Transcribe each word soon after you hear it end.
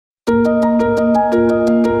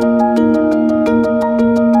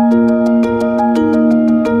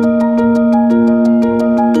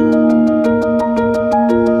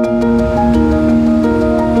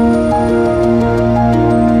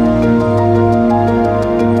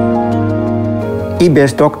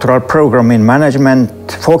EBS doctoral program in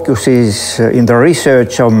management focuses in the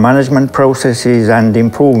research of management processes and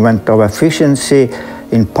improvement of efficiency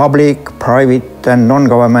in public, private and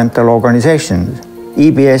non-governmental organizations.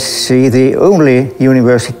 EBS is the only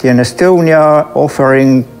university in Estonia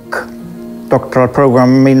offering doctoral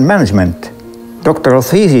program in management. Doctoral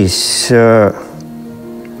thesis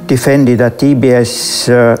defended at EBS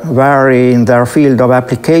vary in their field of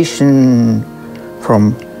application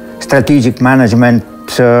from strategic management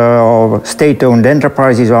of state-owned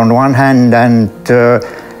enterprises on one hand and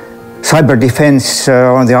cyber defense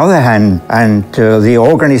on the other hand. And the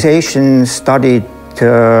organization studied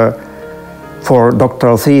for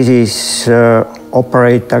doctoral thesis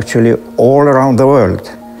operate actually all around the world.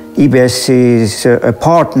 EBS is a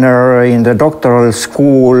partner in the doctoral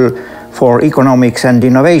school for economics and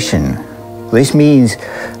innovation. This means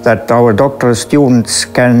that our doctoral students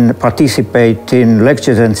can participate in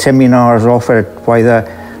lectures and seminars offered by the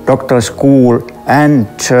doctoral school and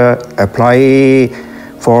apply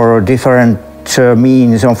for different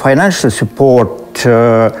means of financial support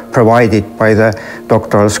provided by the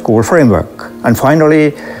doctoral school framework. And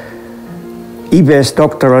finally, EBS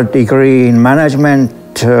doctoral degree in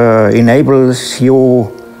management enables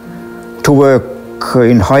you to work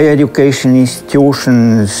in higher education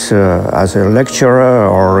institutions as a lecturer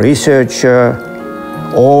or researcher,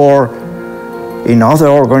 or in other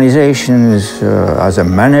organizations as a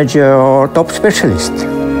manager or top specialist.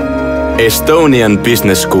 Estonian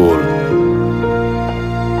Business School.